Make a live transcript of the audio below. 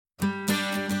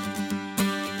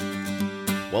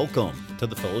Welcome to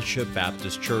the Fellowship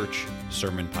Baptist Church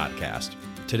Sermon Podcast.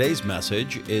 Today's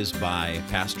message is by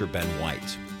Pastor Ben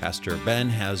White. Pastor Ben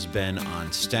has been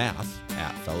on staff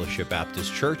at Fellowship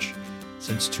Baptist Church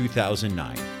since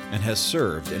 2009 and has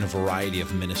served in a variety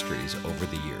of ministries over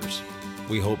the years.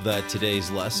 We hope that today's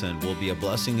lesson will be a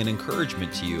blessing and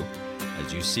encouragement to you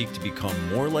as you seek to become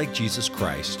more like Jesus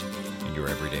Christ in your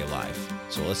everyday life.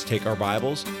 So let's take our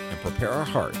Bibles and prepare our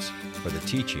hearts for the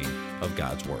teaching of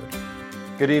God's Word.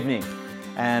 Good evening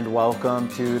and welcome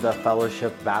to the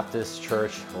Fellowship Baptist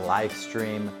Church live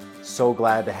stream. So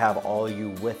glad to have all you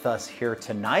with us here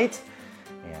tonight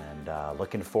and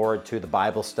looking forward to the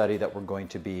Bible study that we're going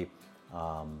to be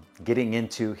getting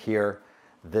into here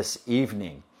this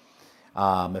evening.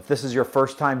 If this is your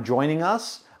first time joining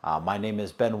us, my name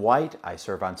is Ben White. I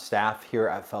serve on staff here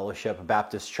at Fellowship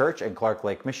Baptist Church in Clark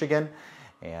Lake, Michigan.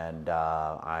 And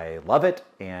I love it.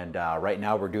 And right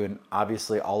now we're doing,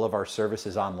 obviously, all of our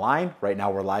services online. Right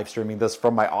now we're live streaming this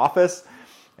from my office.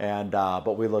 And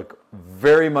but we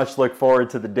very much look forward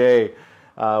to the day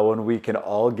when we can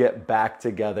all get back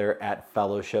together at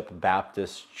Fellowship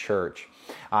Baptist Church.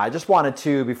 I just wanted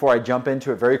to, before I jump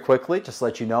into it very quickly, just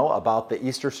let you know about the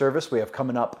Easter service we have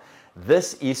coming up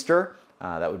this Easter.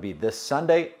 That would be this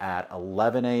Sunday at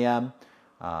 11 a.m.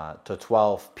 To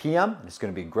 12 p.m. It's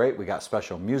going to be great. We got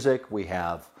special music. We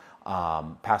have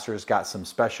pastors got some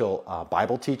special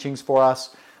Bible teachings for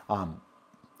us,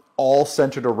 all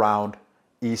centered around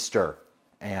Easter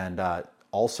and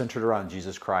all centered around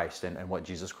Jesus Christ and what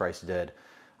Jesus Christ did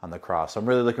on the cross. So I'm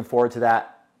really looking forward to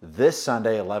that this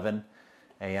Sunday, 11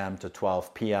 a.m. to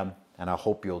 12 p.m. And I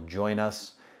hope you'll join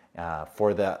us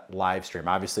for that live stream.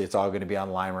 Obviously, it's all going to be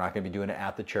online. We're not going to be doing it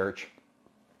at the church.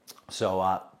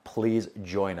 So please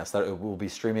join us. We'll be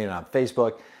streaming it on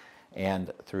Facebook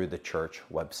and through the church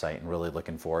website, and really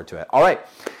looking forward to it. All right,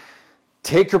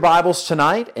 take your Bibles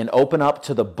tonight and open up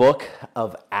to the book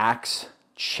of Acts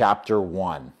chapter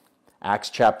 1. Acts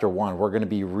chapter 1. We're going to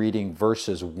be reading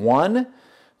verses 1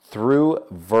 through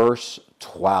verse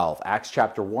 12. Acts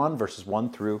chapter 1, verses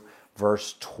 1 through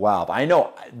verse 12. I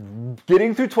know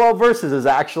getting through 12 verses is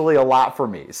actually a lot for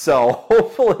me. So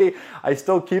hopefully I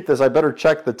still keep this. I better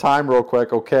check the time real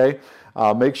quick, okay?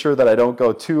 Make sure that I don't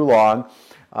go too long.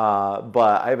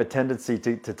 But I have a tendency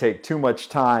to take too much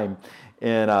time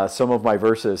in some of my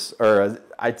verses, or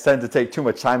I tend to take too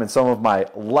much time in some of my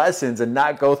lessons and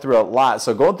not go through a lot.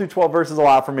 So going through 12 verses is a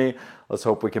lot for me. Let's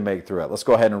hope we can make through it. Let's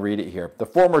go ahead and read it here. The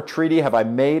former treaty have I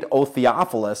made, O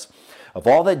Theophilus, of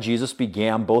all that Jesus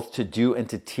began both to do and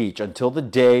to teach, until the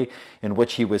day in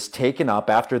which he was taken up,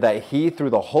 after that he,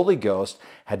 through the Holy Ghost,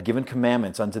 had given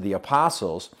commandments unto the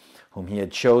apostles whom he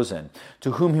had chosen,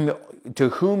 to whom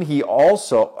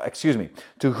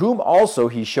also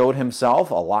he showed himself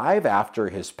alive after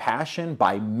his passion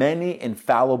by many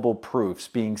infallible proofs,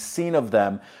 being seen of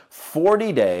them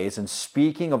 40 days, and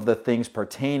speaking of the things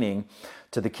pertaining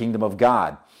to the kingdom of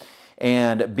God.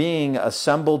 And being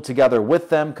assembled together with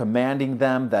them, commanding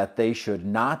them that they should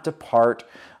not depart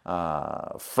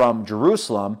from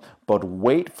Jerusalem, but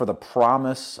wait for the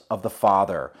promise of the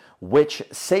Father, which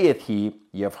saith he,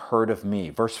 ye have heard of me.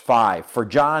 Verse 5, for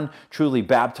John truly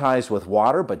baptized with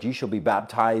water, but ye shall be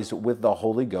baptized with the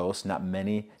Holy Ghost not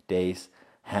many days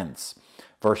hence.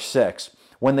 Verse 6,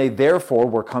 when they therefore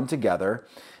were come together,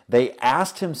 they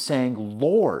asked him, saying,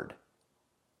 Lord,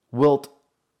 wilt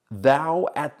thou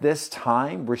at this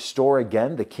time restore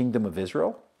again the kingdom of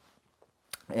Israel?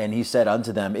 And he said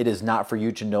unto them, it is not for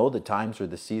you to know the times or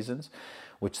the seasons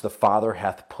which the Father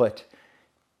hath put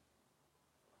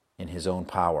in his own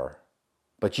power.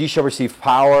 But ye shall receive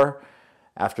power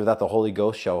after that the Holy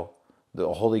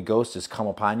Ghost is come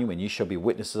upon you, and ye shall be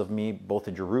witnesses of me both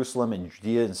in Jerusalem and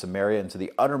Judea and Samaria and to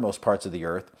the uttermost parts of the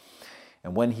earth.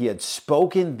 And when he had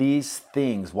spoken these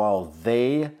things while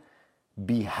they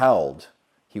beheld,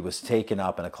 he was taken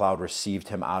up, and a cloud received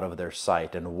him out of their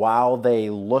sight. And while they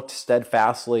looked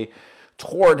steadfastly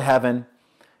toward heaven,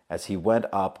 as he went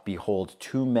up, behold,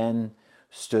 two men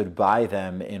stood by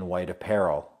them in white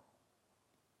apparel,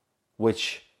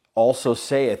 which also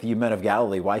saith, ye men of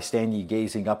Galilee, why stand ye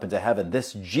gazing up into heaven?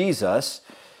 This Jesus,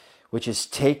 which is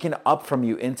taken up from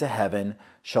you into heaven,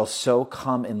 shall so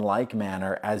come in like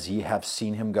manner as ye have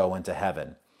seen him go into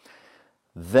heaven.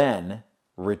 Then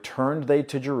returned they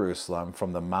to Jerusalem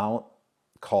from the mount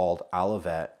called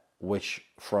Olivet, which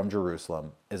from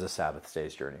Jerusalem is a Sabbath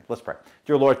day's journey. Let's pray.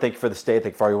 Dear Lord, thank you for this day.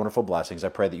 Thank you for all your wonderful blessings. I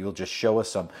pray that you will just show us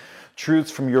some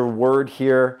truths from your word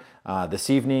here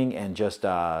this evening, and just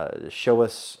show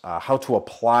us how to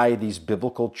apply these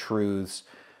biblical truths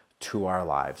to our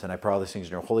lives. And I pray all these things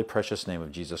in your holy, precious name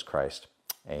of Jesus Christ.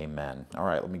 Amen. All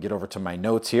right, let me get over to my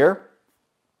notes here.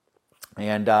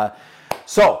 And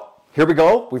so here we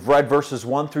go. We've read verses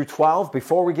 1 through 12.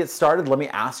 Before we get started, let me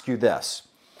ask you this.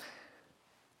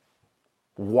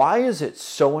 Why is it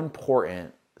so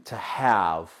important to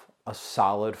have a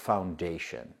solid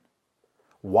foundation?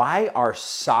 Why are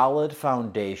solid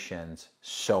foundations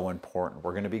so important?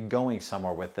 We're going to be going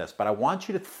somewhere with this, but I want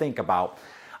you to think about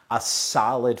a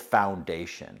solid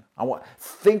foundation.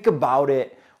 Think about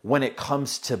it when it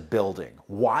comes to building.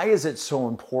 Why is it so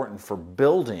important for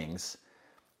buildings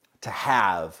to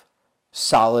have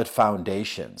solid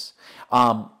foundations?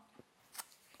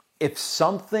 If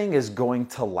something is going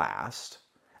to last,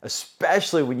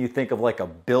 especially when you think of like a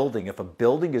building, if a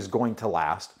building is going to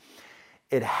last,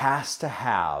 it has to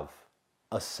have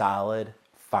a solid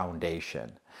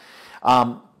foundation.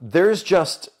 There's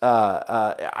just,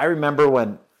 I remember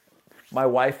when my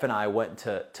wife and I went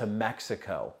to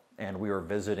Mexico, and we were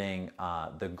visiting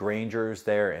the Grangers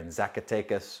there in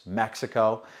Zacatecas,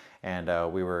 Mexico, and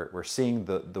we're seeing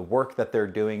the work that they're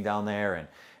doing down there, and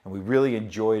we really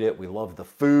enjoyed it. We loved the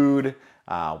food.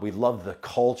 We loved the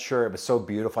culture. It was so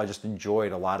beautiful. I just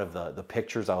enjoyed a lot of the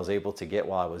pictures I was able to get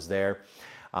while I was there.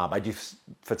 I do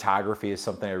photography is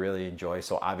something I really enjoy,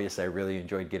 so obviously I really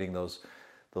enjoyed getting those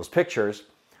pictures.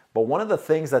 But one of the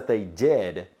things that they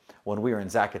did when we were in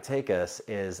Zacatecas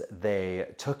is they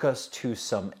took us to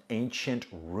some ancient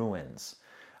ruins.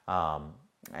 And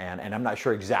I'm not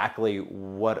sure exactly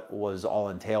what was all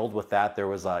entailed with that. There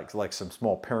was like some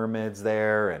small pyramids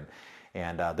there,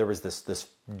 and there was this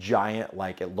giant,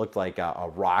 like it looked like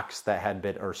a rocks that had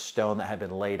been, or stone that had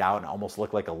been laid out, and almost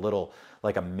looked like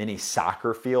a mini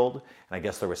soccer field. And I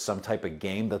guess there was some type of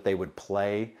game that they would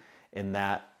play in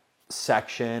that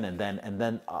section. And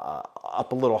then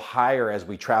up a little higher as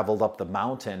we traveled up the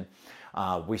mountain,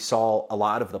 we saw a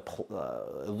lot of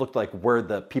it looked like where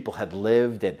the people had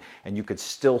lived, and you could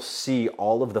still see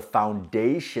all of the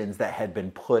foundations that had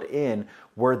been put in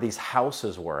where these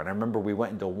houses were. And I remember we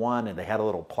went into one, and they had a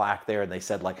little plaque there, and they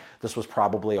said like this was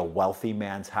probably a wealthy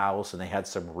man's house, and they had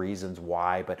some reasons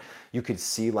why, but you could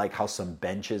see like how some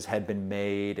benches had been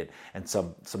made, and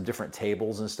some different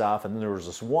tables and stuff. And then there was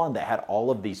this one that had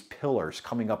all of these pillars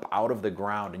coming up out of the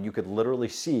ground, and you could literally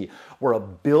see where a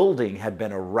building had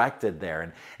been erected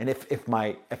there. And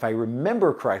if I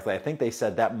remember correctly, I think they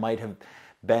said that might have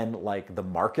been like the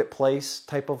marketplace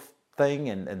type of thing,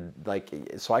 and like,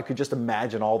 so I could just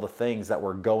imagine all the things that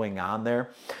were going on there.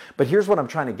 But here's what I'm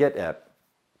trying to get at.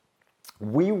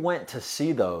 We went to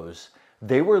see those.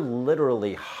 They were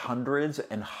literally hundreds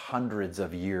and hundreds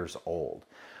of years old.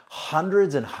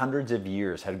 Hundreds and hundreds of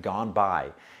years had gone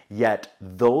by, yet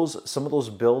some of those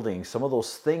buildings, some of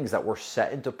those things that were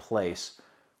set into place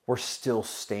were still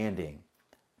standing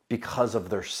because of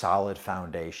their solid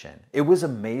foundation. It was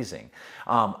amazing.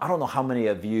 I don't know how many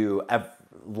of you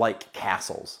like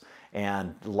castles,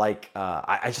 and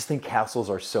I just think castles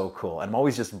are so cool. And I'm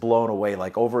always just blown away.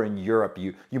 Like over in Europe,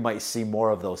 you might see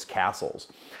more of those castles,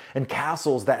 and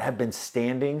castles that have been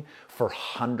standing for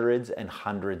hundreds and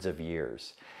hundreds of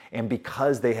years. And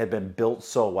because they had been built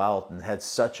so well and had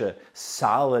such a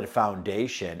solid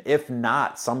foundation, if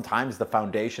not, sometimes the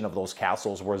foundation of those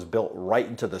castles was built right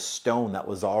into the stone that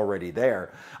was already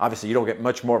there. Obviously, you don't get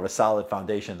much more of a solid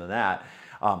foundation than that.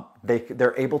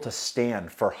 They're able to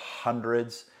stand for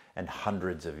hundreds and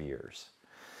hundreds of years.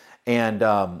 And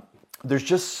there's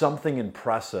just something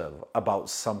impressive about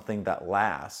something that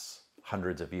lasts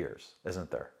hundreds of years,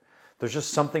 isn't there? There's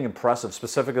just something impressive,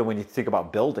 specifically when you think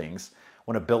about buildings,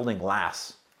 when a building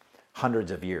lasts hundreds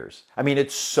of years. I mean,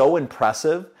 it's so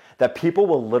impressive that people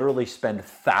will literally spend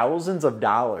thousands of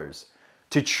dollars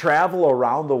to travel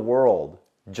around the world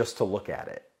just to look at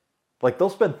it. Like they'll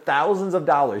spend thousands of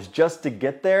dollars just to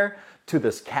get there to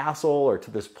this castle or to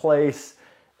this place,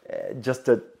 just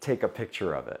to take a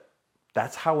picture of it.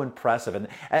 That's how impressive.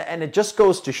 And it just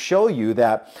goes to show you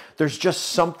that there's just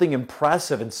something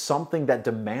impressive and something that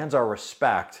demands our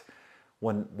respect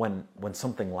when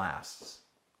something lasts.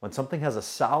 When something has a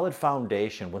solid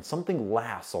foundation, when something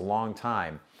lasts a long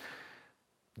time,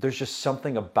 there's just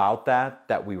something about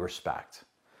that we respect.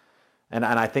 And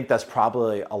I think that's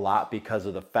probably a lot because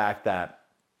of the fact that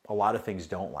a lot of things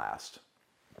don't last.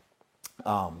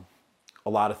 A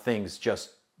lot of things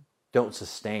just don't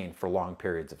sustain for long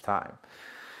periods of time.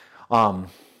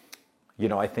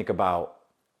 I think about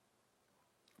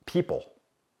people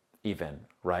even,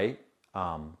 right?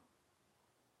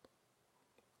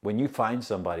 When you find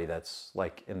somebody that's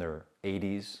like in their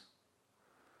 80s,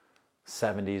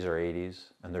 70s or 80s,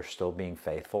 and they're still being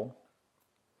faithful,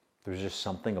 there's just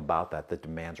something about that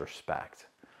demands respect.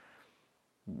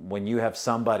 When you have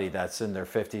somebody that's in their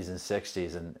 50s and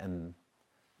 60s and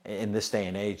in this day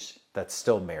and age that's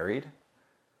still married,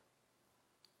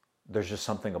 there's just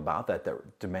something about that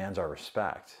demands our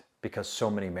respect, because so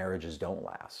many marriages don't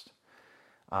last.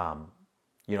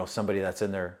 Somebody that's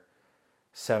in their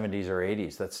 70s or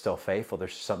 80s that's still faithful,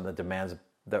 there's something that demands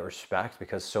that respect,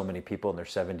 because so many people in their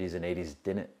 70s and 80s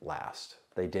didn't last.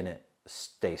 They didn't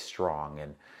stay strong,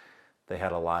 and they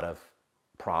had a lot of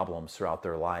problems throughout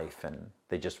their life, and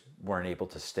they just weren't able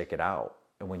to stick it out.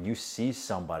 And when you see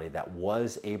somebody that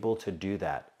was able to do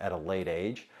that at a late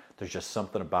age, there's just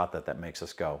something about that makes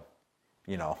us go,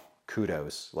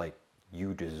 kudos, like,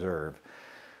 you deserve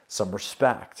some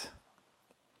respect.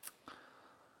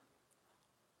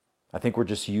 I think we're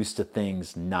just used to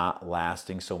things not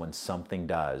lasting, so when something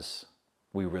does,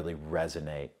 we really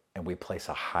resonate and we place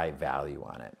a high value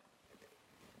on it.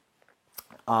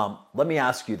 Let me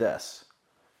ask you this.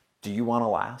 Do you want to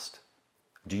last?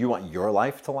 Do you want your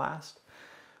life to last?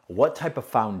 What type of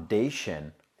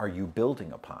foundation are you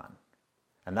building upon?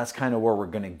 And that's kind of where we're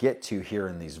going to get to here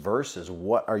in these verses.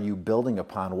 What are you building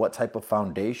upon? What type of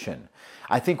foundation?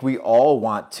 I think we all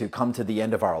want to come to the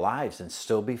end of our lives and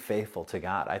still be faithful to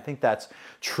God. I think that's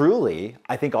truly,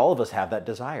 I think all of us have that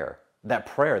desire, that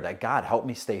prayer that God, help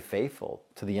me stay faithful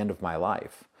to the end of my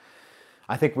life.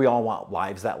 I think we all want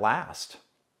lives that last.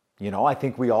 I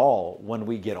think we all, when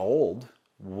we get old,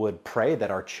 would pray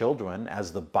that our children,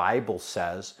 as the Bible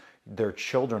says, their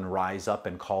children rise up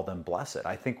and call them blessed.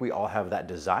 I think we all have that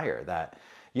desire that,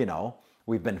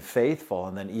 we've been faithful,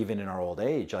 and then even in our old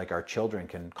age, like, our children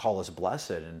can call us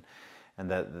blessed, and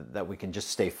that we can just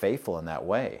stay faithful in that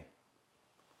way.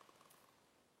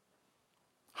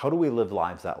 How do we live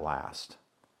lives that last?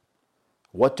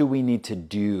 What do we need to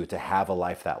do to have a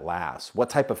life that lasts? What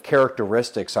type of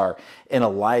characteristics are in a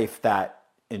life that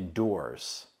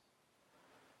endures?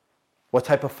 What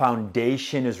type of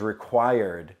foundation is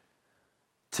required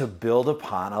to build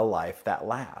upon a life that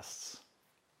lasts?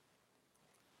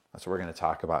 That's what we're going to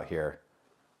talk about here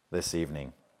this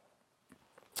evening.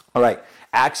 All right,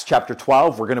 Acts chapter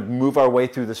 12, we're going to move our way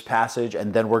through this passage,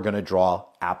 and then we're going to draw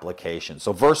application.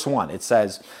 So verse 1, it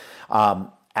says,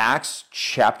 Acts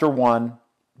chapter 1,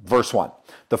 verse 1,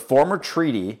 the former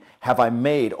treaty have I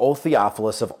made, O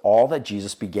Theophilus, of all that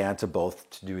Jesus began to both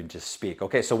to do and to speak.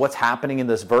 Okay, so what's happening in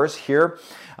this verse here?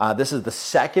 This is the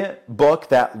second book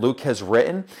that Luke has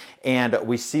written, and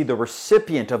we see the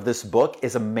recipient of this book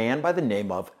is a man by the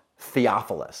name of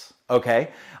Theophilus.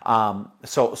 Okay,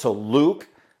 so Luke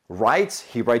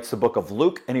he writes the book of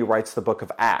Luke, and he writes the book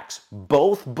of Acts.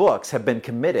 Both books have been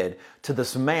committed to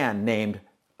this man named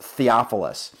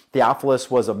Theophilus. Theophilus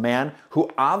was a man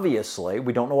who, obviously,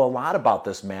 we don't know a lot about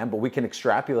this man, but we can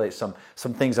extrapolate some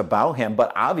things about him.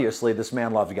 But obviously, this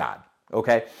man loved God.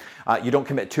 Okay, you don't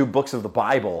commit 2 books of the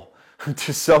Bible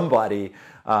to somebody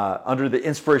under the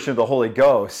inspiration of the Holy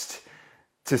Ghost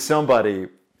to somebody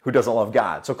who doesn't love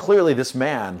God. So clearly, this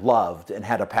man loved and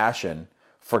had a passion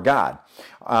for God.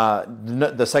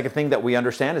 The second thing that we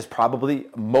understand is probably,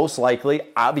 most likely,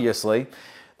 obviously,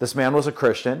 this man was a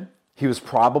Christian. He was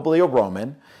probably a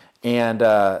Roman, and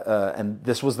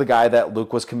this was the guy that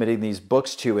Luke was committing these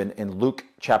books to. In Luke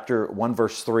chapter 1,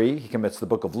 verse 3, he commits the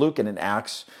book of Luke, and in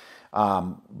Acts,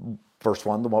 verse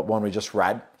 1, the one we just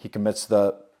read, he commits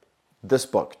this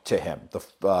book to him.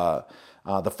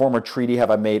 The former treaty have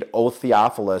I made, O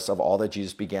Theophilus, of all that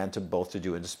Jesus began to both to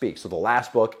do and to speak. So the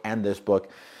last book and this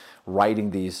book, writing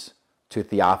these to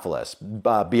Theophilus.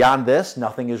 Beyond this,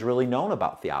 nothing is really known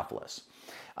about Theophilus.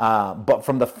 But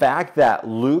from the fact that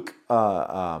Luke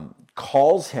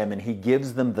calls him and he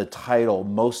gives them the title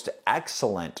Most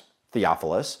Excellent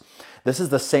Theophilus, this is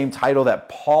the same title that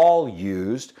Paul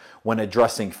used when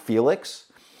addressing Felix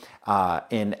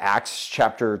in Acts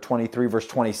chapter 23, verse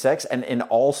 26, and in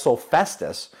also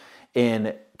Festus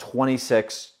in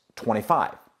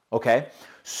 26:25. Okay?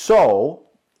 So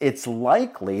it's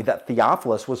likely that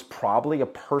Theophilus was probably a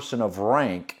person of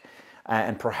rank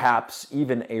and perhaps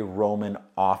even a Roman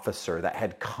officer that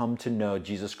had come to know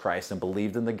Jesus Christ and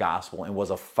believed in the gospel and was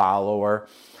a follower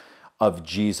of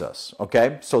Jesus.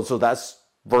 Okay? So that's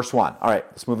verse 1. All right,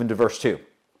 let's move into verse 2.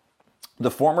 The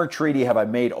former treaty have I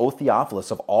made, O Theophilus,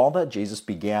 of all that Jesus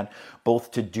began both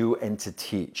to do and to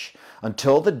teach,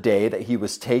 until the day that he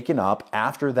was taken up.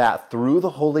 After that, through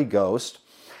the Holy Ghost,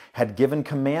 had given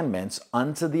commandments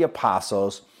unto the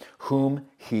apostles whom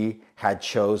he had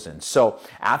chosen. So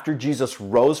after Jesus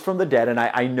rose from the dead, and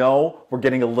I know we're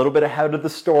getting a little bit ahead of the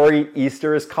story.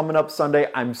 Easter is coming up Sunday.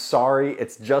 I'm sorry.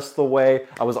 It's just the way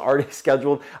I was already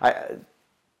scheduled.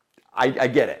 I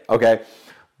get it, okay?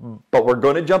 But we're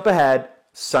going to jump ahead.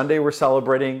 Sunday, we're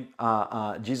celebrating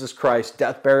Jesus Christ's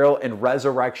death, burial, and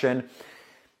resurrection.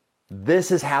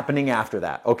 This is happening after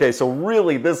that. Okay, so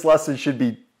really, this lesson should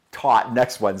be taught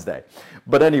next Wednesday.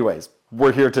 But anyways,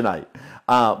 we're here tonight.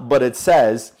 But it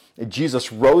says,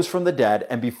 Jesus rose from the dead,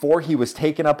 and before he was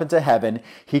taken up into heaven,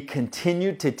 he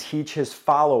continued to teach his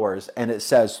followers, and it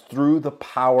says, through the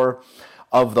power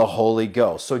of the Holy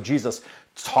Ghost. So Jesus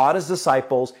taught his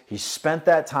disciples. He spent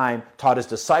that time, taught his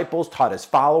disciples, taught his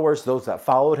followers, those that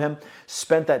followed him,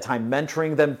 spent that time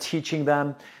mentoring them, teaching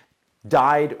them,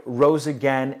 died, rose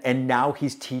again, and now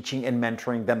he's teaching and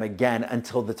mentoring them again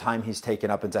until the time he's taken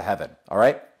up into heaven. All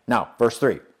right? Now, verse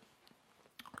 3.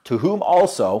 To whom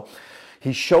also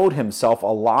he showed himself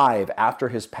alive after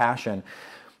his passion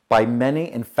by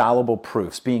many infallible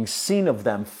proofs, being seen of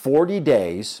them 40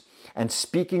 days, and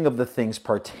speaking of the things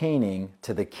pertaining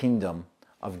to the kingdom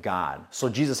of God. So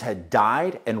Jesus had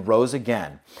died and rose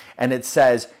again. And it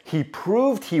says he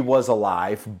proved he was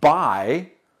alive by,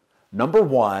 number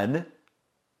one,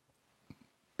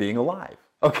 being alive.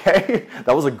 Okay?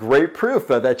 That was a great proof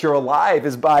that you're alive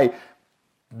is by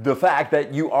the fact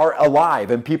that you are alive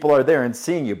and people are there and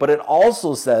seeing you. But it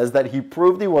also says that he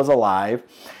proved he was alive,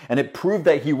 and it proved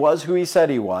that he was who he said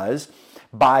he was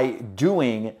by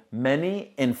doing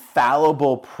many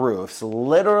infallible proofs.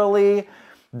 Literally,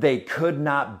 they could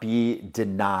not be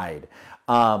denied.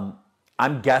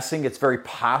 I'm guessing it's very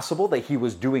possible that he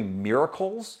was doing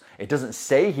miracles. It doesn't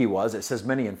say he was. It says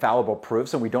many infallible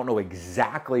proofs, and we don't know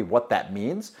exactly what that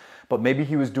means. But maybe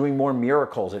he was doing more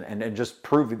miracles and just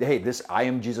proving, hey, I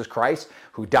am Jesus Christ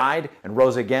who died and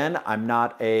rose again. I'm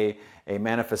not a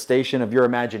manifestation of your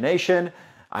imagination.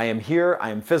 I am here. I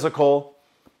am physical.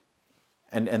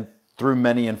 And through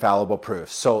many infallible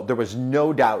proofs. So there was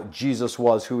no doubt Jesus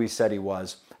was who he said he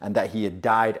was, and that he had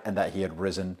died and that he had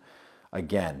risen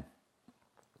again.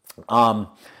 Let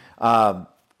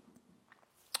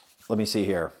me see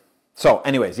here. So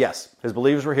anyways, yes, his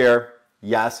believers were here.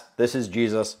 Yes, this is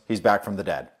Jesus. He's back from the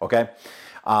dead. Okay?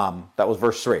 That was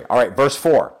verse 3. All right, verse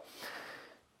 4.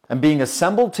 And being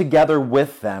assembled together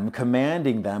with them,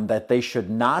 commanding them that they should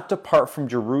not depart from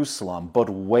Jerusalem, but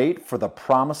wait for the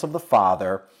promise of the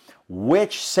Father,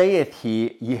 which saith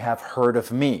he, ye have heard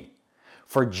of me.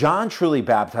 For John truly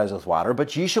baptized with water,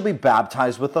 but ye shall be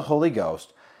baptized with the Holy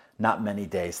Ghost not many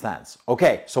days thence.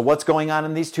 Okay, so what's going on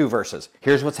in these two verses?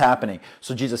 Here's what's happening.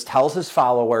 So Jesus tells his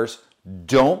followers,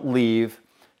 don't leave,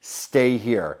 stay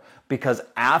here. Because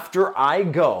after I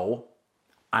go,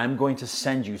 I'm going to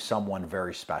send you someone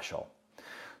very special.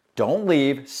 Don't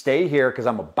leave, stay here, because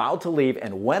I'm about to leave.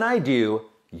 And when I do,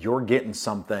 you're getting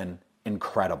something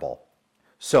incredible.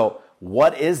 So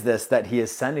what is this that he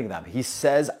is sending them? He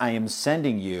says, I am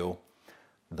sending you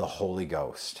the Holy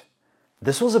Ghost.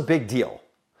 This was a big deal.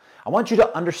 I want you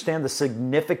to understand the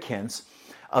significance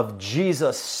of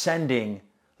Jesus sending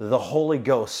the Holy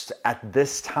Ghost at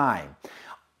this time.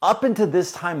 Up into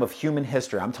this time of human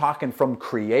history, I'm talking from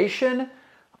creation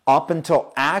up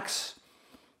until Acts,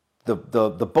 the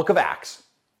book of Acts,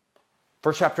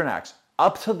 first chapter in Acts,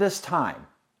 up to this time,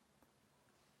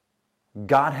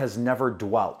 God has never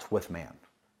dwelt with man.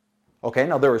 Okay,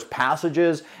 now there is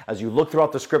passages as you look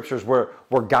throughout the scriptures where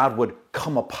God would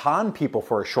come upon people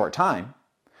for a short time.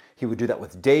 He would do that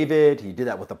with David, he did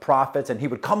that with the prophets, and he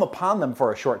would come upon them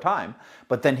for a short time,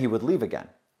 but then he would leave again.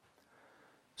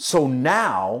 So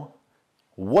now,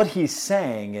 what he's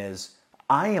saying is,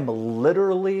 I am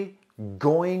literally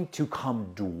going to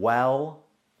come dwell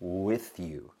with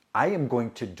you. I am going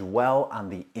to dwell on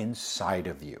the inside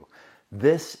of you.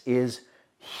 This is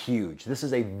huge. This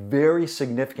is a very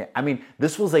significant,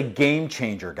 this was a game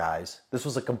changer, guys. This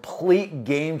was a complete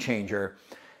game changer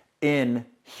in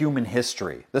human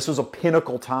history. This was a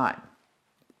pinnacle time.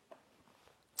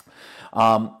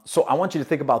 So I want you to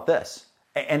think about this.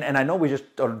 And I know we just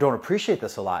don't appreciate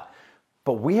this a lot,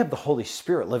 but we have the Holy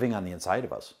Spirit living on the inside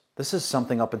of us. This is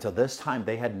something up until this time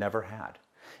they had never had.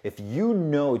 If you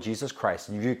know Jesus Christ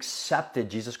and you accepted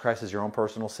Jesus Christ as your own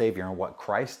personal Savior and what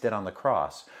Christ did on the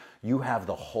cross, you have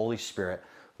the Holy Spirit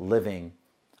living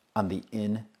on the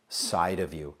inside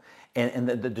of you. And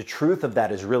the truth of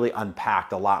that is really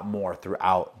unpacked a lot more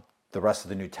throughout the rest of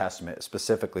the New Testament,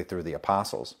 specifically through the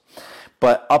apostles.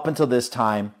 But up until this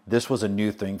time, this was a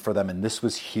new thing for them, and this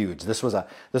was huge. This was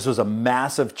a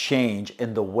massive change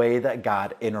in the way that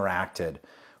God interacted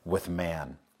with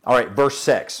man. All right, verse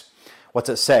 6. What's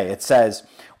it say? It says,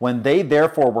 when they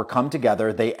therefore were come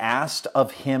together, they asked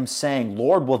of him, saying,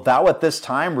 Lord, wilt thou at this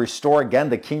time restore again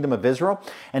the kingdom of Israel?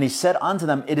 And he said unto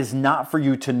them, it is not for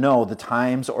you to know the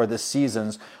times or the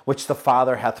seasons which the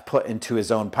Father hath put into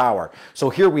his own power. So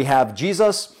here we have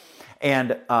Jesus,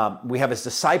 and we have his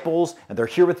disciples, and they're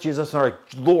here with Jesus, and they're like,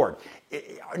 Lord,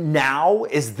 now,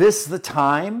 is this the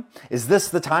time? Is this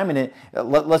the time? And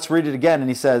let's read it again. And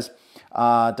he says,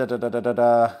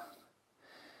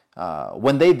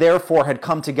 When they therefore had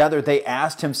come together, they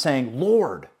asked him, saying,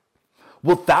 Lord,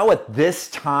 wilt thou at this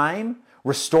time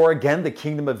restore again the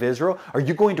kingdom of Israel? Are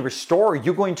you going to restore? Are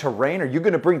you going to reign? Are you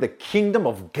going to bring the kingdom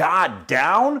of God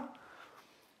down?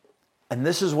 And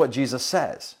this is what Jesus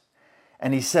says.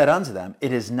 And he said unto them,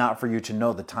 it is not for you to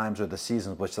know the times or the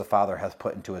seasons which the Father hath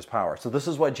put into his power. So this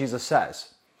is what Jesus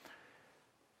says.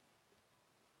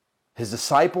 His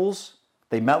disciples,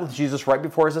 they met with Jesus right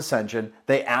before his ascension.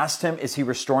 They asked him, is he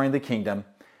restoring the kingdom?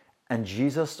 And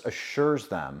Jesus assures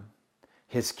them,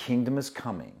 his kingdom is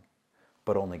coming,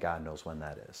 but only God knows when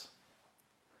that is.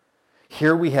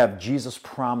 Here we have Jesus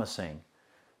promising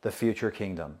the future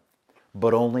kingdom,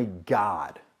 but only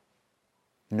God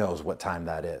knows what time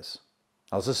that is.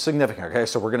 Now, this is significant, okay?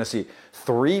 So we're going to see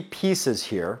three pieces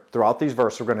here. Throughout these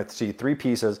verses, we're going to see three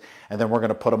pieces, and then we're going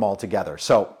to put them all together.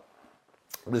 So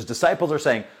his disciples are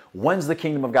saying, when's the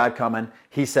kingdom of God coming?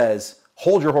 He says,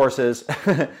 hold your horses.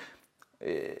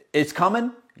 It's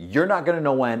coming. You're not going to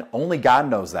know when. Only God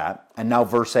knows that. And now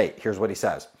verse 8, here's what he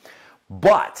says.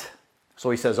 But, so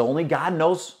he says, only God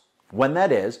knows when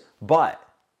that is, but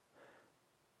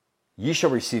ye shall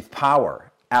receive power.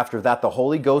 After that, the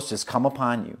Holy Ghost is come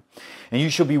upon you. And you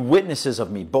shall be witnesses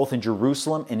of me, both in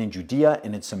Jerusalem and in Judea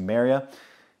and in Samaria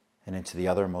and into the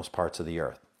othermost parts of the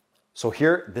earth. So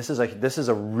here, this is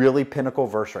a really pinnacle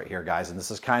verse right here, guys. And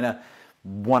this is kind of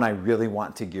one I really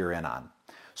want to gear in on.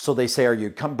 So they say, are you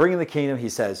bringing the kingdom? He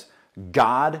says,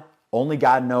 only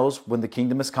God knows when the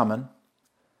kingdom is coming.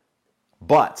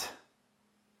 But,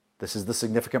 this is the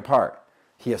significant part,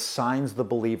 he assigns the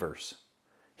believers,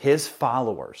 his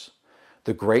followers,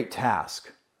 the great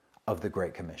task of the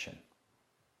Great Commission.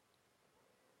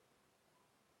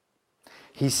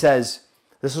 He says,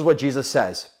 this is what Jesus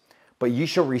says, but ye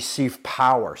shall receive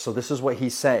power. So this is what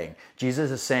he's saying. Jesus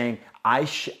is saying,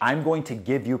 I'm going to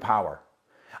give you power.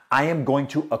 I am going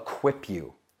to equip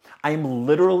you. I am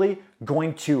literally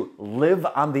going to live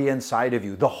on the inside of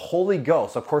you. The Holy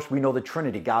Ghost, of course, we know the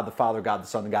Trinity, God the Father, God the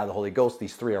Son, and God the Holy Ghost.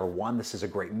 These three are one. This is a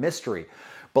great mystery.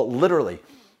 But literally,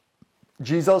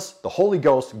 Jesus, the Holy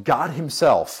Ghost, God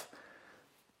himself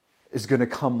is going to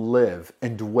come live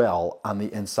and dwell on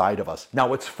the inside of us.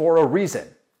 Now, it's for a reason.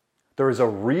 There is a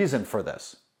reason for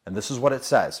this. And this is what it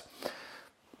says.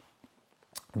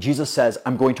 Jesus says,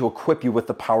 I'm going to equip you with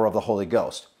the power of the Holy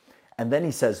Ghost. And then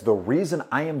he says, the reason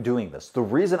I am doing this, the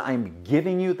reason I'm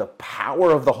giving you the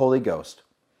power of the Holy Ghost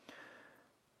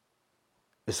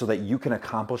is so that you can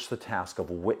accomplish the task of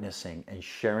witnessing and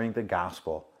sharing the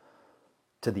gospel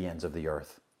to the ends of the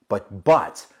earth.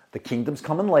 But the kingdom's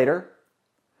coming later.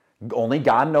 Only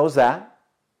God knows that.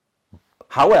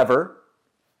 However,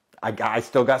 I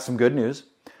still got some good news.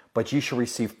 But ye shall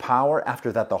receive power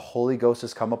after that the Holy Ghost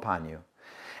has come upon you.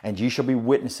 And ye shall be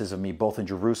witnesses of me both in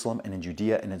Jerusalem and in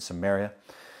Judea and in Samaria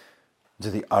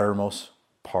to the uttermost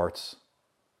parts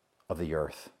of the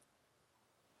earth.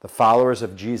 The followers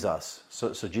of Jesus.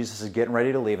 So Jesus is getting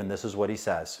ready to leave, and this is what he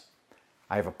says.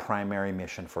 I have a primary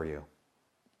mission for you.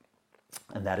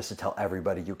 And that is to tell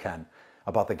everybody you can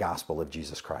about the gospel of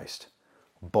Jesus Christ.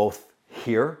 Both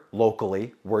here,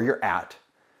 locally, where you're at.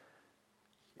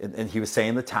 And he was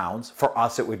saying the towns. For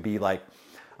us, it would be like,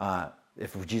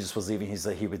 if Jesus was leaving,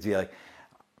 he would be like,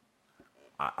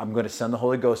 I'm going to send the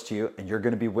Holy Ghost to you, and you're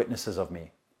going to be witnesses of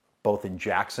me. Both in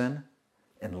Jackson,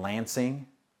 in Lansing,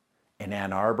 in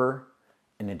Ann Arbor,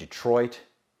 and in Detroit,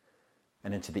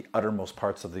 and into the uttermost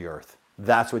parts of the earth.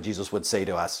 That's what Jesus would say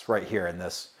to us right here in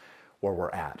this, where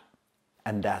we're at.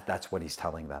 And that's what he's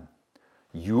telling them.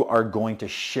 You are going to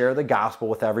share the gospel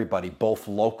with everybody, both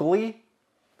locally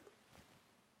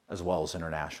as well as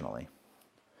internationally.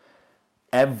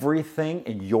 Everything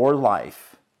in your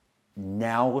life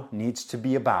now needs to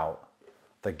be about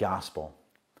the gospel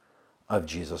of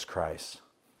Jesus Christ.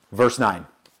 Verse 9.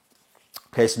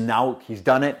 Okay, so now he's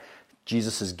done it.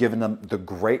 Jesus has given them the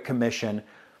Great Commission.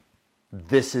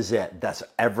 This is it. That's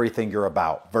everything you're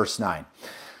about. Verse 9.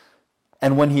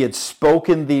 And when he had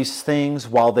spoken these things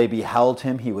while they beheld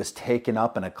him, he was taken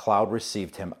up, and a cloud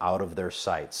received him out of their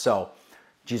sight. So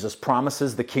Jesus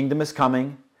promises the kingdom is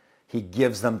coming. He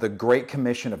gives them the Great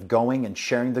Commission of going and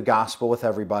sharing the gospel with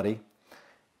everybody.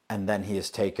 And then he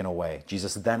is taken away.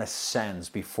 Jesus then ascends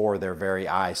before their very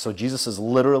eyes. So Jesus is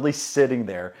literally sitting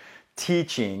there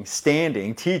teaching,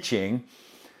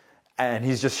 and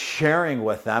he's just sharing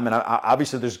with them. And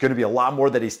obviously there's going to be a lot more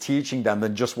that he's teaching them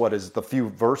than just what is the few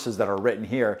verses that are written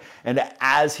here. And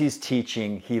as he's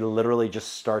teaching, he literally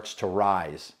just starts to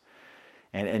rise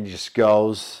and just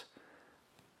goes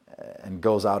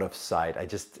out of sight. I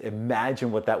just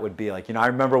imagine what that would be like. I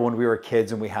remember when we were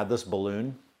kids and we had this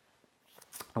balloon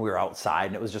and we were outside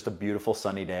and it was just a beautiful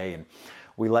sunny day and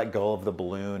we let go of the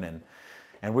balloon,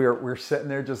 and we were sitting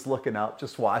there just looking up,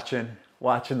 just watching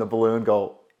the balloon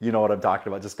go, you know what I'm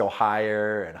talking about, just go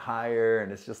higher and higher,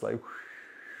 and it's just like,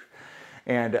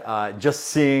 and just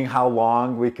seeing how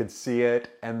long we could see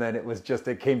it. And then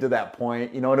it came to that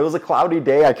point, and it was a cloudy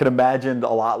day. I could imagine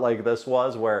a lot like this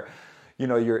was, where,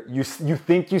 you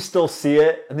think you still see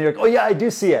it, and then you're like, oh yeah, I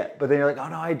do see it. But then you're like, oh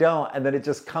no, I don't. And then it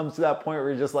just comes to that point where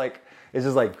it's just like,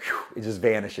 whew, it just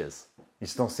vanishes. You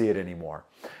just don't see it anymore.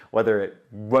 Whether it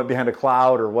went behind a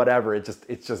cloud or whatever,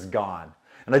 it's just gone.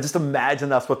 And I just imagine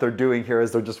that's what they're doing here,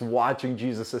 is they're just watching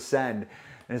Jesus ascend.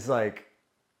 And it's like,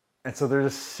 and so they're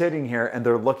just sitting here and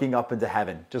they're looking up into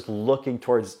heaven, just looking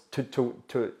towards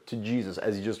to Jesus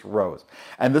as he just rose.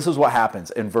 And this is what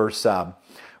happens in verse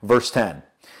 10.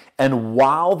 And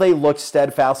while they looked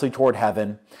steadfastly toward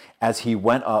heaven as he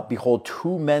went up, behold,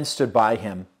 2 men stood by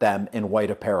them in white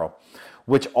apparel,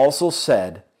 which also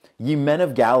said, Ye men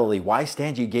of Galilee, why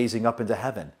stand ye gazing up into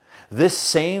heaven? This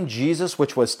same Jesus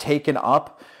which was taken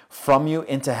up from you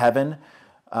into heaven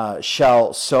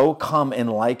shall so come in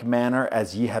like manner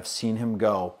as ye have seen him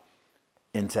go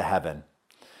into heaven.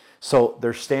 So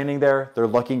they're standing there, they're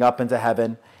looking up into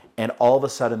heaven, and all of a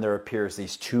sudden there appears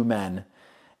these 2 men,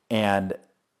 and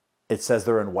it says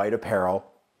they're in white apparel.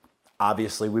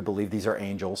 Obviously, we believe these are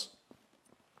angels.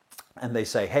 And they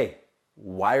say, hey,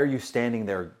 why are you standing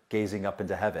there gazing up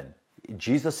into heaven?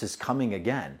 Jesus is coming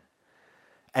again.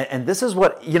 And this is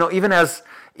what, even as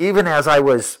I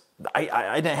was,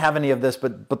 I didn't have any of this,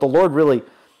 but the Lord really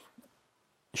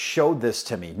showed this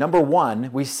to me. Number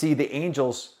one, we see the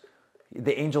angels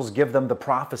give them the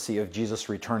prophecy of Jesus'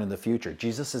 return in the future.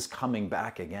 Jesus is coming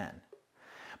back again.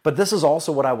 But this is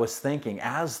also what I was thinking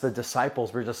as the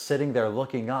disciples were just sitting there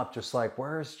looking up, just like,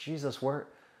 where is Jesus? Where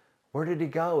did he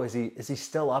go? Is he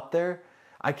still up there?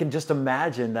 I can just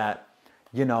imagine that,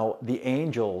 the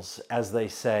angels, as they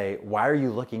say, why are you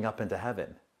looking up into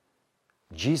heaven?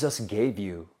 Jesus gave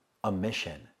you a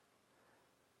mission.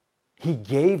 He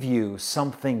gave you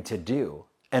something to do.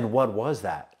 And what was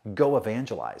that? Go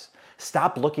evangelize.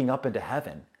 Stop looking up into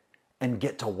heaven and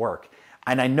get to work.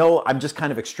 And I know I'm just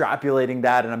kind of extrapolating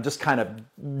that, and I'm just kind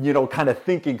of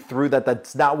thinking through that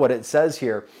that's not what it says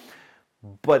here.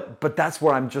 But that's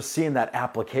where I'm just seeing that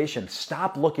application.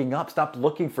 Stop looking up. Stop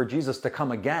looking for Jesus to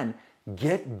come again.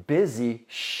 Get busy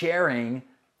sharing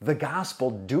the gospel,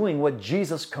 doing what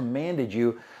Jesus commanded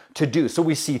you to do. So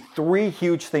we see 3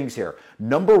 huge things here.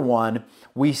 Number 1,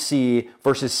 we see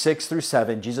verses 6 through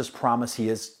 7, Jesus promised he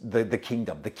is the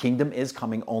kingdom. The kingdom is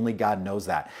coming, only God knows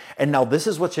that. And now this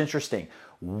is what's interesting.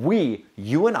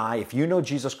 You and I, if you know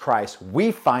Jesus Christ,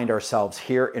 we find ourselves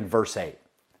here in verse 8.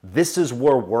 This is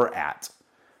where we're at.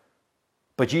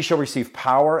 But ye shall receive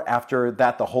power after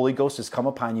that the Holy Ghost has come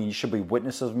upon you. You shall be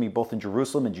witnesses of me both in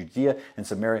Jerusalem and Judea and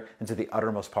Samaria and to the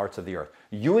uttermost parts of the earth.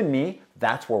 You and me,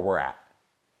 that's where we're at.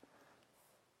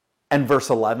 And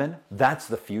verse 11, that's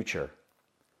the future.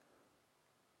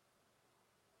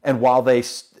 And while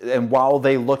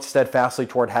they looked steadfastly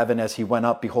toward heaven as he went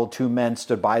up, behold, 2 men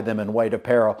stood by them in white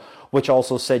apparel, which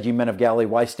also said, Ye men of Galilee,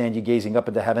 why stand ye gazing up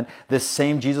into heaven? This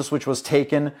same Jesus which was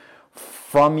taken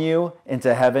from you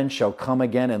into heaven shall come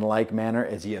again in like manner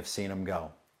as ye have seen him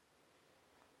go.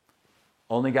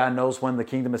 Only God knows when the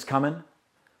kingdom is coming.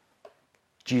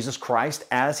 Jesus Christ,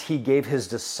 as he gave his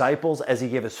disciples, as he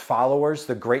gave his followers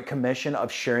the great commission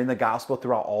of sharing the gospel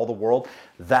throughout all the world,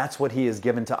 that's what he has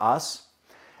given to us.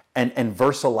 And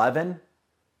verse 11,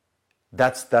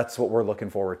 that's what we're looking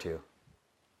forward to.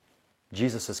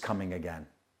 Jesus is coming again.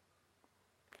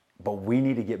 But we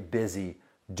need to get busy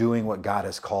doing what God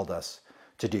has called us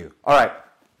to do. All right,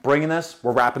 we're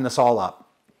wrapping this all up.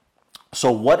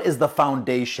 So what is the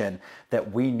foundation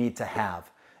that we need to have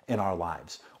in our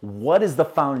lives? What is the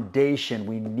foundation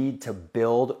we need to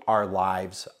build our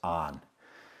lives on?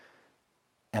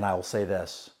 And I will say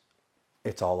this,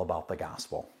 it's all about the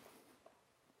gospel.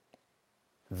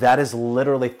 That is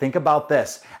literally, think about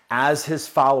this, as his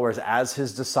followers, as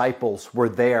his disciples were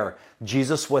there,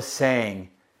 Jesus was saying,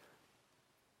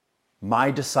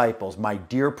 my disciples, my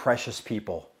dear precious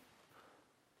people,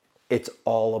 it's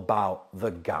all about the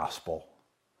gospel.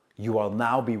 You will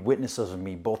now be witnesses of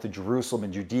me, both in Jerusalem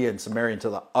and Judea and Samaria and to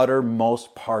the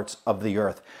uttermost parts of the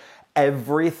earth.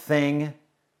 Everything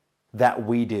that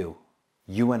we do,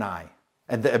 you and I,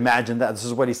 and imagine that, this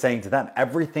is what he's saying to them.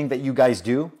 Everything that you guys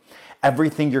do,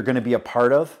 everything you're going to be a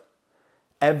part of,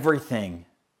 everything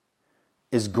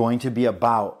is going to be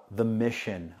about the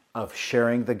mission of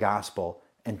sharing the gospel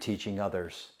and teaching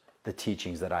others the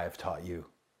teachings that I have taught you.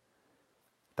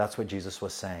 That's what Jesus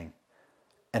was saying.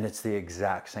 And it's the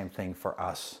exact same thing for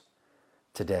us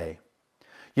today.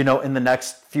 You know, in the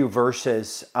next few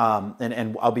verses,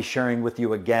 and I'll be sharing with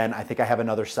you again, I think I have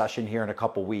another session here in a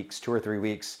couple weeks, 2 or 3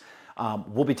 weeks.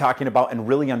 We'll be talking about and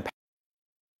really unpacking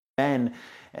men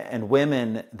and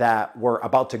women that were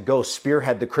about to go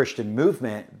spearhead the Christian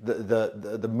movement,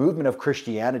 the movement of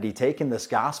Christianity, taking this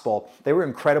gospel. They were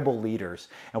incredible leaders.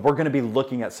 And we're going to be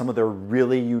looking at some of their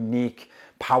really unique,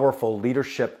 powerful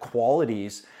leadership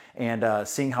qualities and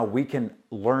seeing how we can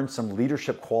learn some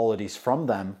leadership qualities from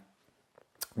them.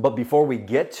 But before we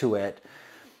get to it,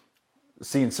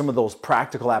 seeing some of those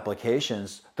practical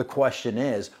applications, the question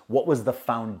is, what was the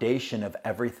foundation of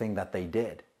everything that they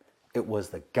did? It was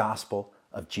the gospel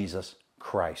of Jesus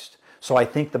Christ. So I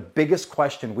think the biggest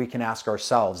question we can ask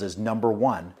ourselves is, number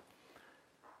one,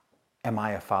 am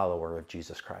I a follower of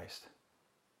Jesus Christ?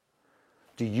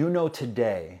 Do you know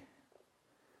today,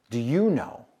 do you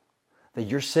know that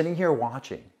you're sitting here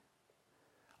watching?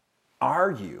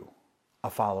 Are you a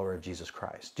follower of Jesus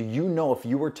Christ? Do you know if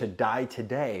you were to die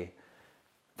today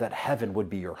that heaven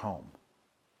would be your home?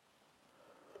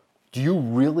 Do you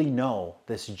really know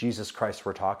this Jesus Christ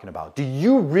we're talking about? Do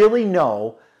you really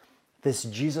know this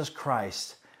Jesus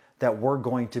Christ that we're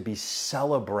going to be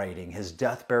celebrating his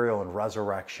death, burial, and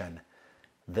resurrection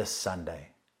this Sunday?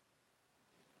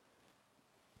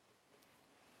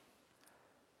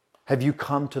 Have you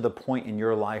come to the point in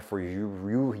your life where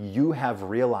you have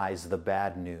realized the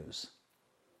bad news?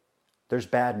 There's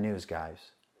bad news, guys.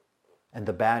 And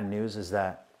the bad news is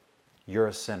that you're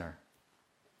a sinner.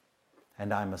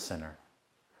 And I'm a sinner.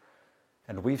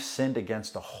 And we've sinned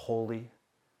against a holy,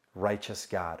 righteous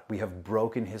God. We have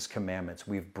broken his commandments.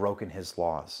 We've broken his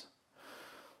laws.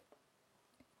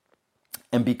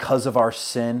 And because of our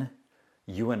sin,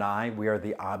 you and I, we are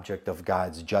the object of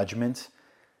God's judgment,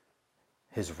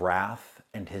 his wrath,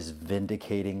 and his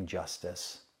vindicating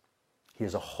justice. He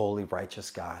is a holy, righteous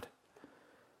God.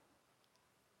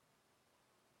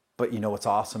 But you know what's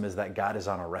awesome is that God is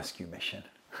on a rescue mission.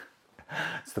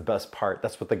 It's the best part.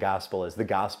 That's what the gospel is. The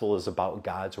gospel is about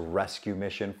God's rescue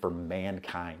mission for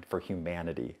mankind, for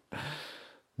humanity.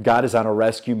 God is on a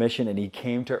rescue mission, and he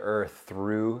came to earth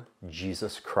through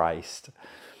Jesus Christ.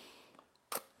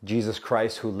 Jesus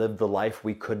Christ, who lived the life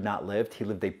we could not live. He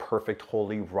lived a perfect,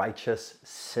 holy, righteous,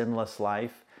 sinless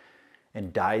life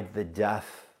and died the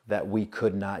death that we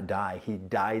could not die. He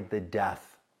died the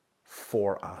death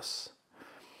for us.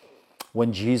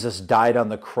 When Jesus died on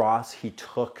the cross, he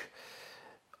took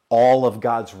all of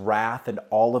God's wrath and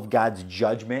all of God's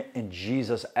judgment. And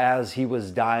Jesus, as he was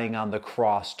dying on the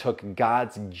cross, took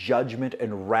God's judgment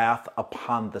and wrath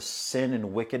upon the sin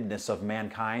and wickedness of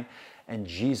mankind. And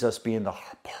Jesus, being the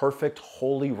perfect,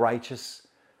 holy, righteous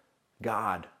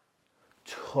God,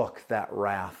 took that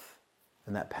wrath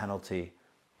and that penalty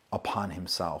upon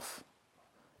himself.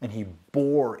 And he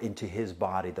bore into his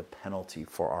body the penalty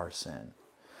for our sin.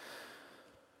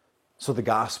 So the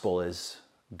gospel is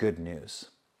good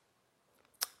news.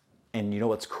 And you know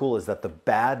what's cool is that the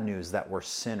bad news that we're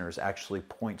sinners actually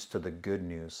points to the good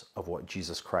news of what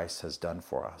Jesus Christ has done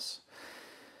for us.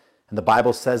 And the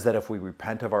Bible says that if we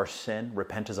repent of our sin,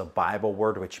 repent is a Bible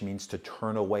word which means to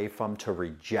turn away from, to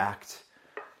reject,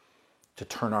 to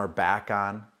turn our back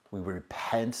on. We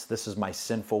repent, this is my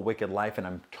sinful, wicked life, and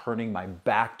I'm turning my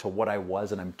back to what I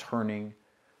was, and I'm turning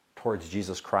towards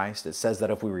Jesus Christ. It says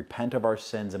that if we repent of our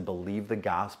sins and believe the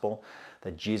gospel,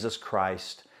 that Jesus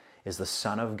Christ is the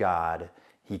Son of God.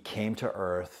 He came to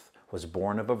earth, was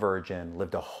born of a virgin,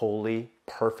 lived a holy,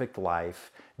 perfect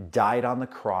life, died on the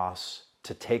cross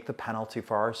to take the penalty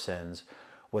for our sins,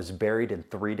 was buried, and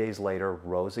 3 days later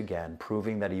rose again,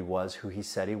 proving that he was who he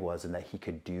said he was and that he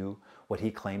could do what he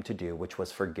claimed to do, which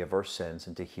was forgive our sins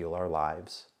and to heal our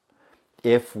lives.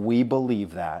 If we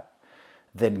believe that,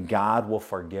 then God will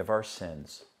forgive our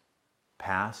sins,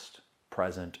 past,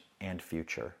 present, and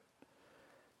future.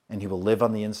 And he will live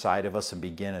on the inside of us and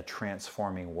begin a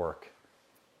transforming work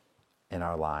in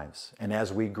our lives. And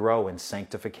as we grow in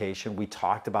sanctification, we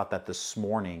talked about that this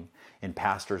morning in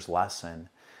Pastor's lesson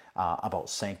about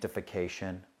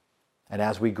sanctification. And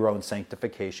as we grow in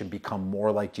sanctification, become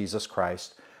more like Jesus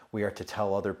Christ, we are to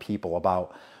tell other people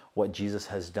about what Jesus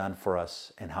has done for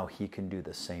us and how he can do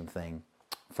the same thing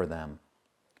for them.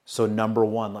 So number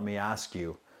one, let me ask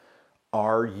you,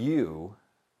 are you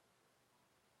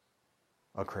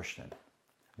a Christian?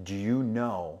 Do you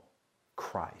know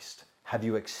Christ? Have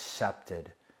you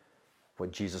accepted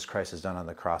what Jesus Christ has done on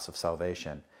the cross of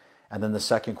salvation? And then the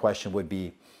second question would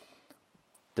be,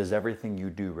 does everything you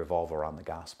do revolve around the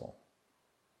gospel?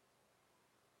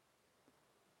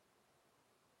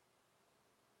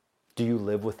 Do you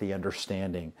live with the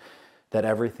understanding that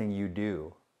everything you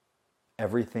do,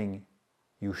 everything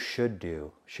you should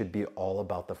do should be all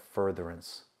about the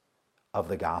furtherance of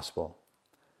the gospel.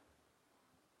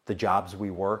 The jobs we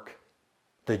work,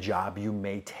 the job you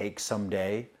may take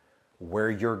someday,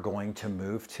 where you're going to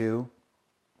move to,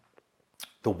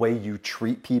 the way you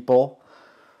treat people,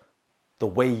 the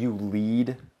way you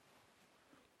lead,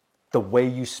 the way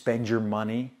you spend your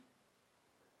money,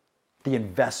 the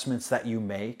investments that you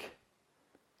make,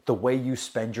 the way you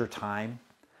spend your time,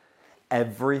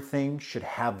 everything should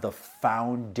have the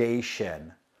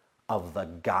foundation of the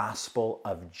gospel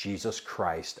of Jesus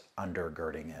Christ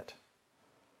undergirding it.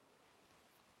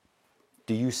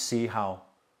 Do you see how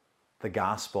the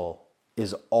gospel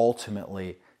is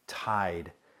ultimately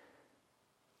tied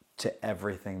to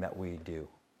everything that we do?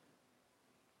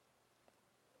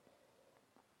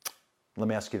 Let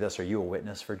me ask you this. Are you a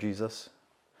witness for Jesus?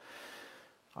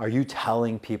 Are you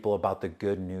telling people about the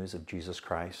good news of Jesus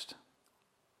Christ?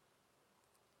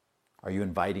 Are you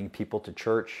inviting people to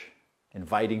church?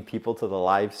 Inviting people to the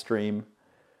live stream?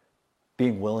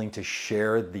 Being willing to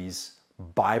share these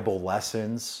Bible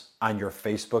lessons on your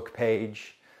Facebook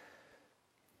page?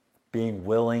 Being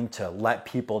willing to let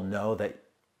people know that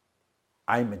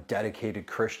I'm a dedicated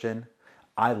Christian.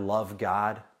 I love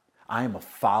God. I am a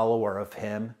follower of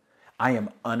Him. I am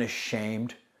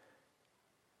unashamed.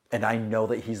 And I know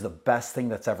that He's the best thing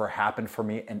that's ever happened for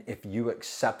me. And if you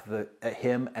accept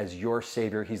Him as your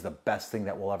Savior, He's the best thing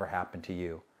that will ever happen to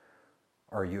you.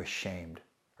 Or are you ashamed?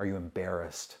 Are you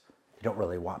embarrassed? You don't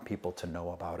really want people to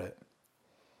know about it.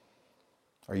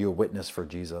 Are you a witness for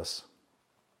Jesus?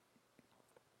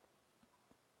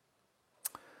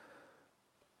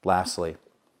 Lastly,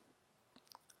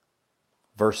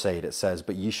 verse 8, it says,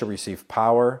 "But ye shall receive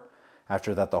power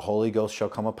after that the Holy Ghost shall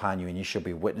come upon you, and ye shall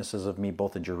be witnesses of me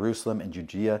both in Jerusalem and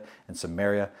Judea and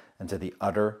Samaria and to the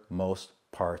uttermost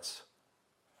parts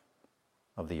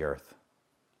of the earth."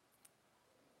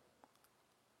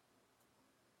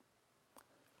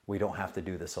 We don't have to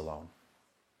do this alone.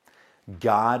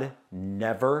 God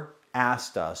never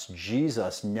asked us,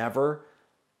 Jesus never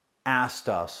asked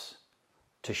us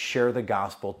to share the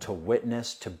gospel, to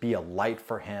witness, to be a light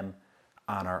for Him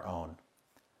on our own.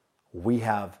 We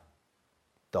have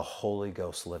the Holy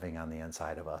Ghost living on the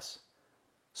inside of us.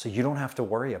 So you don't have to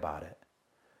worry about it.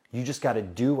 You just got to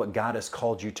do what God has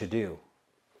called you to do.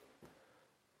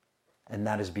 And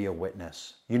that is be a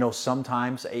witness. You know,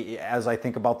 sometimes, as I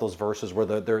think about those verses where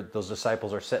those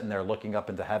disciples are sitting there looking up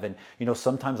into heaven, you know,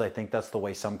 sometimes I think that's the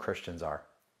way some Christians are.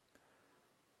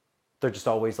 They're just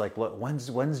always like, look,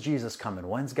 when's Jesus coming?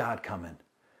 When's God coming?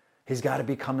 He's got to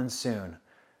be coming soon.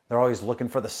 They're always looking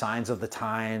for the signs of the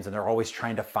times, and they're always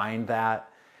trying to find that.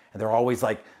 And they're always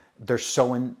like, they're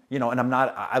sowing, you know, and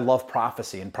I love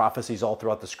prophecy, and prophecy's all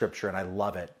throughout the scripture, and I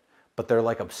love it. But they're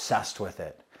like obsessed with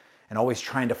it. And always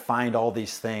trying to find all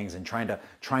these things and trying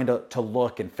to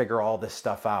look and figure all this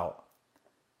stuff out.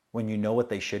 When you know what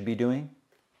they should be doing?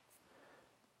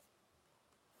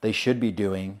 They should be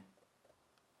doing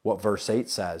what verse 8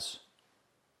 says.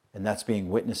 And that's being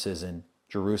witnesses in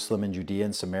Jerusalem and Judea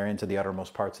and Samaria and to the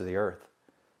uttermost parts of the earth.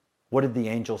 What did the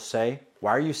angels say?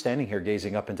 Why are you standing here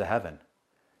gazing up into heaven?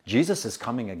 Jesus is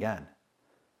coming again.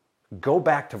 Go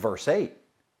back to verse 8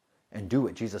 and do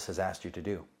what Jesus has asked you to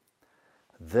do.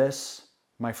 This,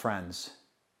 my friends,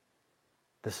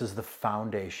 this is the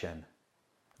foundation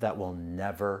that will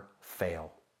never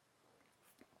fail.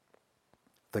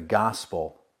 The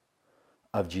gospel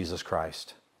of Jesus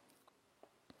Christ.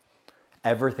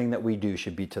 Everything that we do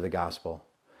should be to the gospel.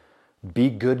 Be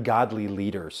good, godly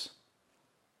leaders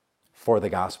for the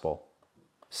gospel.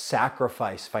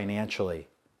 Sacrifice financially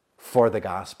for the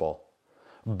gospel.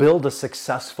 Build a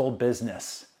successful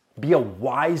business. Be a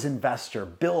wise investor.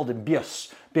 Build and be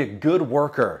a good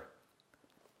worker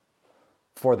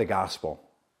for the gospel.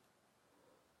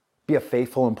 Be a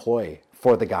faithful employee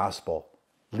for the gospel.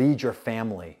 Lead your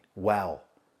family well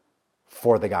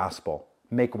for the gospel.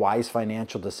 Make wise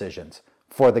financial decisions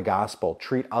for the gospel.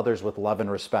 Treat others with love and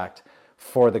respect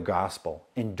for the gospel.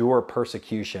 Endure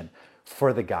persecution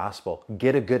for the gospel.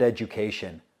 Get a good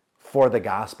education for the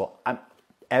gospel.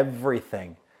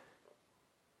 Everything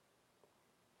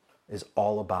is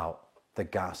all about the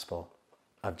gospel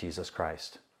of Jesus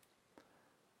Christ.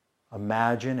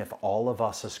 Imagine if all of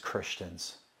us as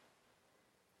Christians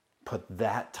put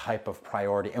that type of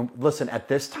priority. And listen, at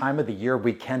this time of the year,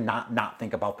 we cannot not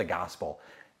think about the gospel.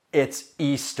 It's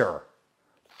Easter,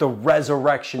 the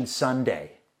Resurrection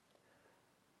Sunday.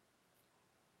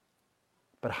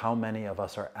 But how many of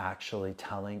us are actually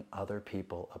telling other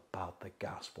people about the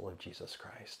gospel of Jesus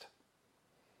Christ?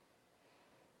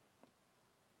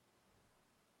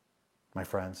 My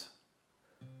friends,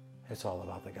 it's all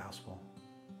about the gospel.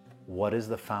 What is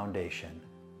the foundation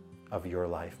of your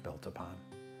life built upon?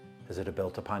 Is it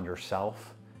built upon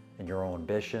yourself and your own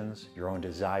ambitions, your own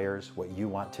desires, what you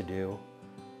want to do?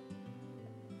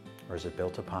 Or is it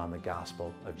built upon the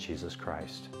gospel of Jesus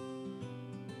Christ?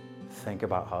 Think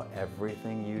about how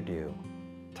everything you do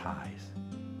ties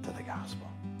to the gospel.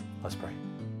 Let's pray.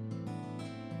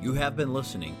 You have been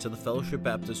listening to the Fellowship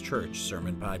Baptist Church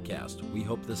Sermon Podcast. We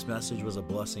hope this message was a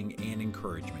blessing and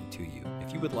encouragement to you.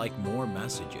 If you would like more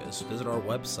messages, visit our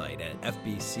website at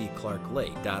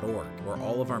fbcclarklake.org, where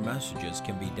all of our messages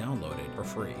can be downloaded for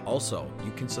free. Also,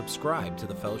 you can subscribe to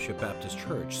the Fellowship Baptist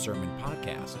Church Sermon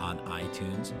Podcast on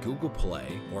iTunes, Google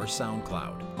Play, or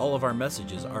SoundCloud. All of our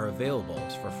messages are available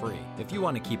for free. If you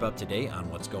want to keep up to date on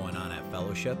what's going on at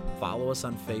Fellowship, follow us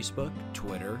on Facebook,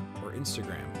 Twitter, or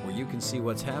Instagram, where you can see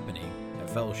what's happening at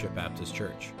Fellowship Baptist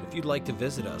Church. If you'd like to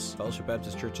visit us, Fellowship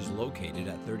Baptist Church is located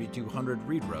at 3200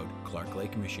 Reed Road, Clark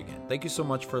Lake, Michigan. Thank you so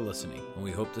much for listening, and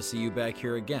we hope to see you back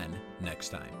here again next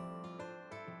time.